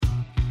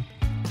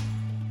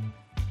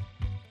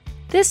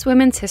This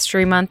Women's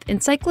History Month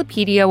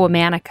Encyclopedia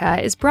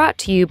Womanica is brought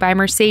to you by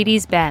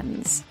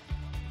Mercedes-Benz.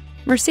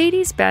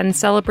 Mercedes-Benz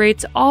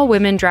celebrates all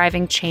women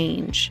driving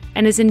change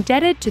and is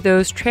indebted to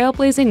those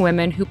trailblazing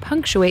women who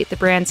punctuate the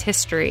brand's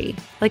history,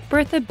 like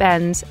Bertha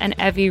Benz and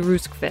Evie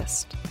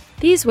Roskvist.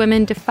 These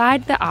women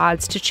defied the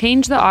odds to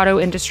change the auto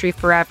industry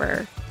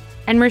forever,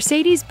 and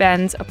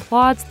Mercedes-Benz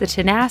applauds the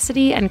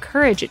tenacity and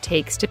courage it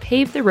takes to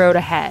pave the road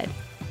ahead.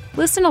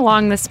 Listen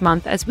along this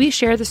month as we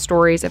share the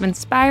stories of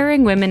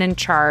inspiring women in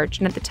charge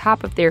and at the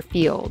top of their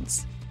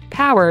fields.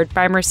 Powered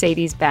by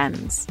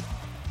Mercedes-Benz.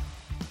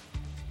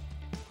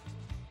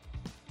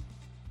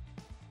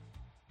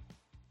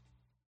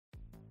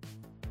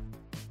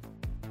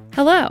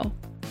 Hello.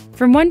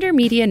 From Wonder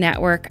Media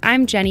Network,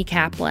 I'm Jenny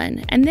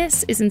Kaplan, and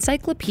this is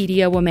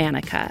Encyclopedia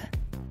Womanica.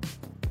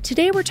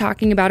 Today we're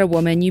talking about a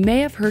woman you may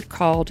have heard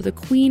called the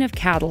Queen of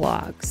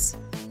Catalogs.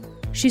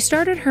 She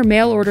started her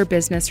mail-order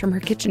business from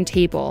her kitchen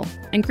table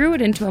and grew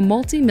it into a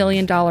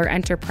multi-million-dollar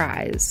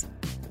enterprise,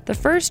 the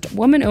first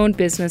woman-owned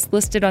business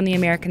listed on the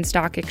American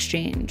Stock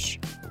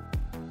Exchange.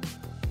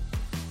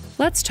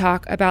 Let's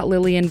talk about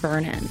Lillian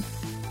Vernon.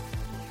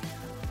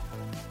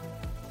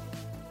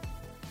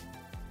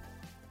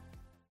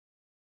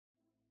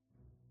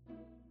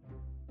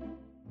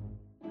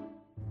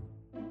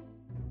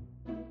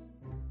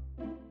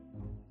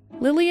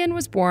 Lillian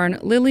was born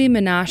Lily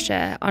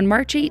Menashe on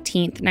March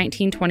 18,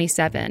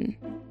 1927.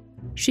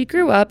 She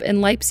grew up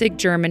in Leipzig,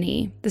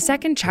 Germany, the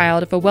second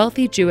child of a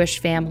wealthy Jewish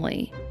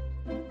family.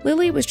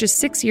 Lily was just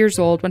 6 years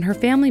old when her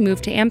family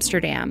moved to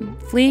Amsterdam,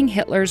 fleeing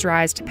Hitler's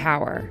rise to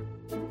power.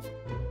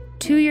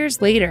 2 years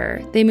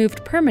later, they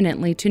moved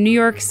permanently to New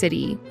York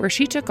City, where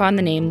she took on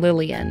the name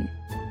Lillian.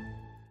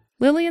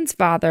 Lillian's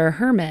father,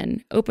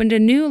 Herman, opened a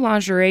new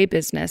lingerie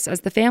business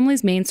as the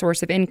family's main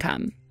source of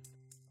income.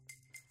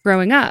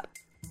 Growing up,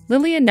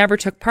 Lillian never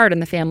took part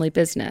in the family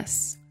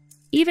business.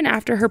 Even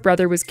after her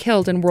brother was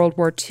killed in World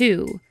War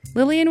II,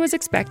 Lillian was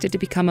expected to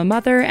become a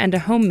mother and a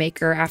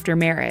homemaker after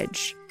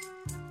marriage.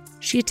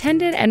 She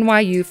attended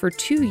NYU for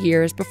 2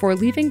 years before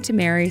leaving to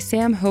marry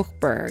Sam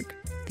Hochberg,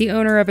 the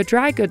owner of a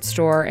dry goods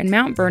store in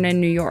Mount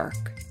Vernon, New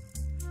York.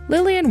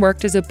 Lillian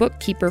worked as a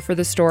bookkeeper for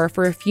the store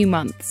for a few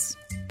months,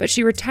 but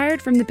she retired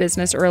from the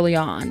business early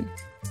on.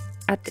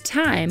 At the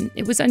time,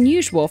 it was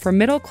unusual for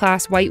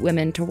middle-class white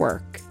women to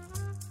work.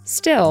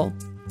 Still,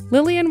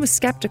 Lillian was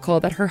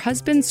skeptical that her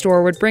husband's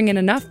store would bring in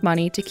enough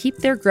money to keep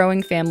their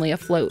growing family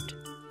afloat.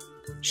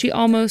 She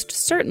almost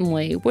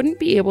certainly wouldn't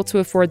be able to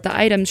afford the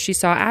items she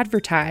saw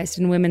advertised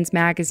in women's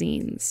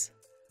magazines.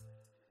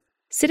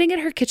 Sitting at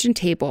her kitchen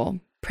table,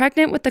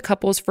 pregnant with the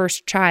couple's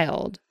first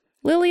child,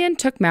 Lillian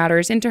took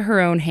matters into her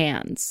own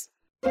hands.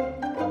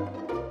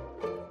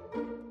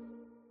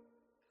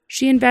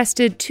 She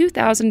invested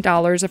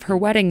 $2,000 of her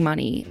wedding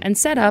money and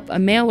set up a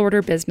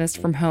mail-order business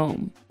from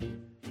home.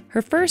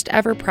 Her first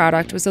ever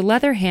product was a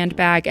leather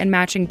handbag and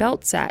matching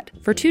belt set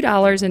for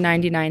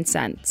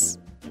 $2.99.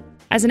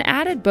 As an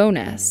added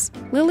bonus,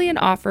 Lillian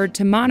offered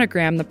to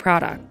monogram the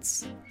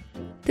products.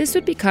 This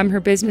would become her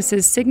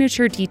business's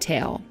signature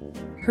detail.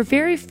 Her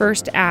very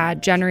first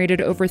ad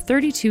generated over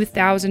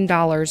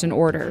 $32,000 in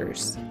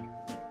orders.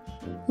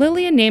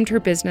 Lillian named her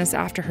business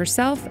after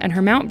herself and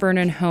her Mount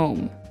Vernon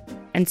home,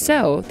 and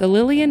so the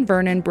Lillian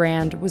Vernon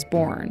brand was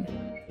born.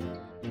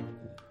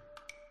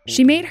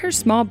 She made her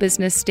small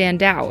business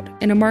stand out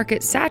in a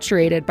market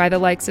saturated by the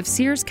likes of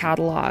Sears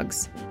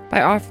catalogs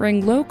by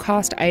offering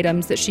low-cost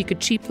items that she could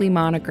cheaply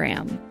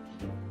monogram.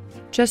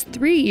 Just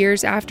 3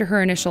 years after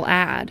her initial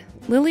ad,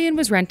 Lillian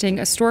was renting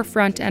a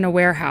storefront and a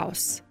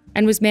warehouse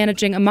and was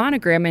managing a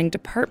monogramming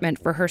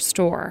department for her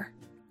store.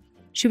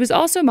 She was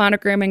also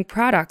monogramming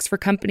products for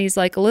companies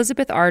like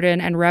Elizabeth Arden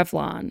and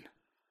Revlon.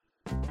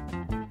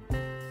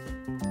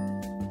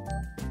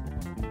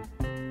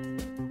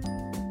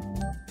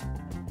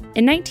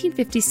 In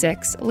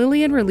 1956,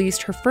 Lillian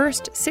released her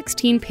first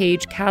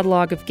 16-page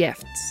catalog of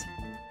gifts.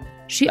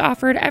 She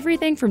offered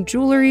everything from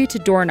jewelry to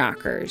door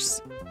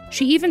knockers.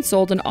 She even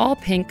sold an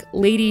all-pink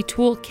lady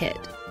tool kit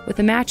with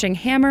a matching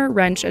hammer,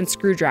 wrench, and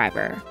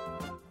screwdriver.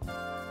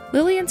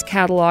 Lillian's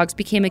catalogs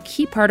became a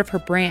key part of her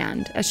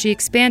brand as she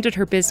expanded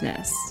her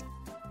business.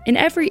 In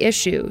every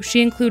issue,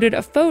 she included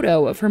a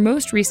photo of her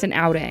most recent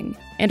outing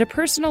and a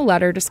personal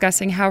letter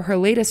discussing how her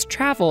latest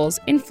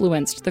travels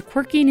influenced the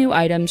quirky new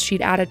items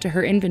she'd added to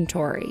her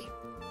inventory.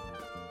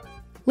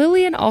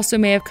 Lillian also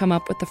may have come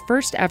up with the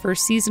first ever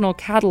seasonal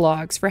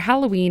catalogs for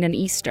Halloween and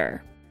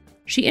Easter.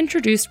 She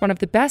introduced one of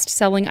the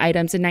best-selling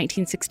items in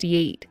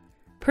 1968,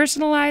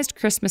 personalized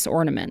Christmas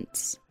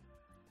ornaments.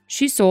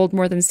 She sold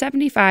more than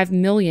 75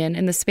 million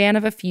in the span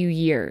of a few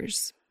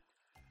years.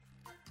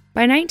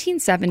 By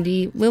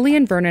 1970,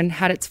 Lillian Vernon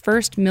had its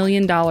first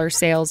million-dollar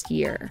sales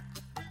year.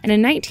 And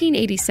in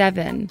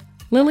 1987,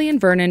 Lillian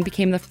Vernon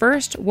became the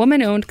first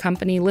woman-owned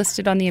company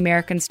listed on the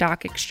American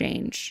Stock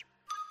Exchange.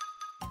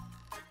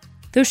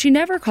 Though she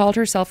never called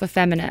herself a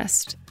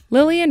feminist,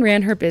 Lillian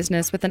ran her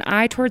business with an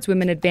eye towards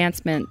women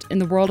advancement in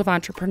the world of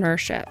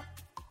entrepreneurship.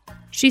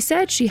 She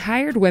said she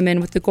hired women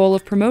with the goal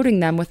of promoting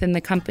them within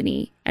the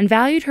company and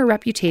valued her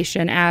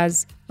reputation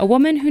as a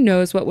woman who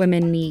knows what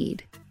women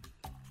need.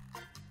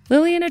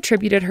 Lillian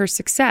attributed her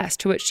success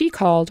to what she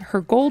called her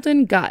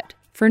golden gut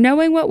for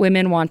knowing what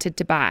women wanted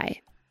to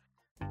buy.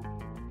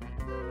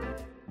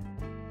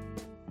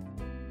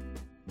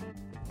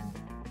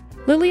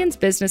 Lillian's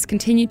business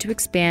continued to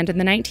expand in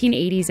the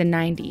 1980s and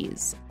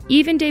 90s,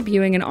 even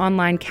debuting an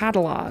online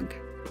catalog.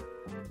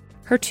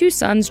 Her 2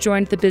 sons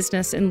joined the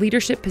business in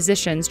leadership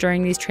positions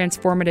during these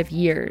transformative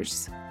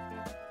years.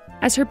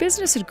 As her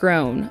business had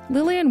grown,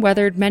 Lillian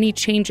weathered many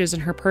changes in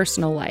her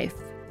personal life,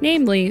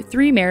 namely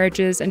 3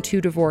 marriages and 2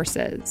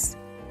 divorces.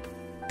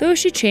 Though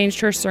she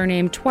changed her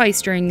surname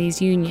twice during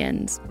these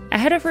unions,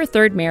 ahead of her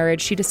 3rd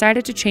marriage she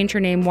decided to change her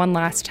name one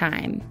last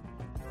time.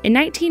 In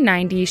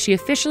 1990, she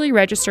officially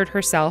registered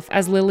herself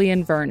as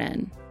Lillian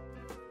Vernon.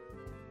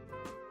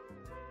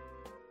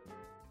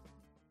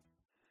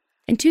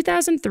 In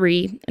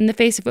 2003, in the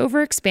face of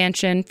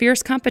overexpansion,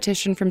 fierce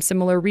competition from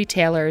similar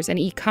retailers, and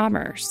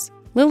e-commerce,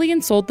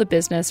 Lillian sold the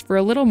business for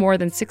a little more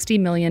than $60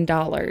 million.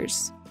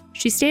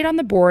 She stayed on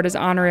the board as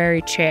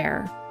honorary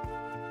chair.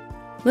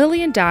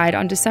 Lillian died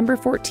on December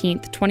 14,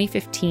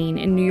 2015,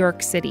 in New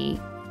York City.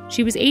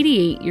 She was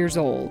 88 years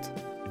old.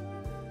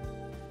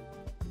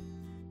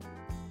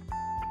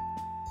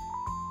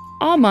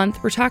 All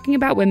month, we're talking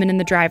about women in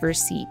the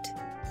driver's seat.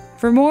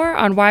 For more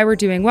on why we're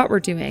doing what we're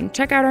doing,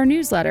 check out our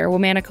newsletter,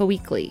 Womanica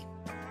Weekly.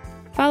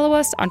 Follow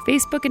us on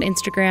Facebook and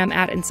Instagram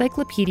at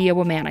Encyclopedia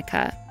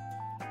Womanica.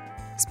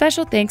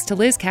 Special thanks to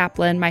Liz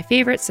Kaplan, my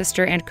favorite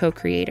sister and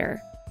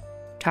co-creator.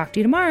 Talk to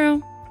you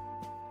tomorrow.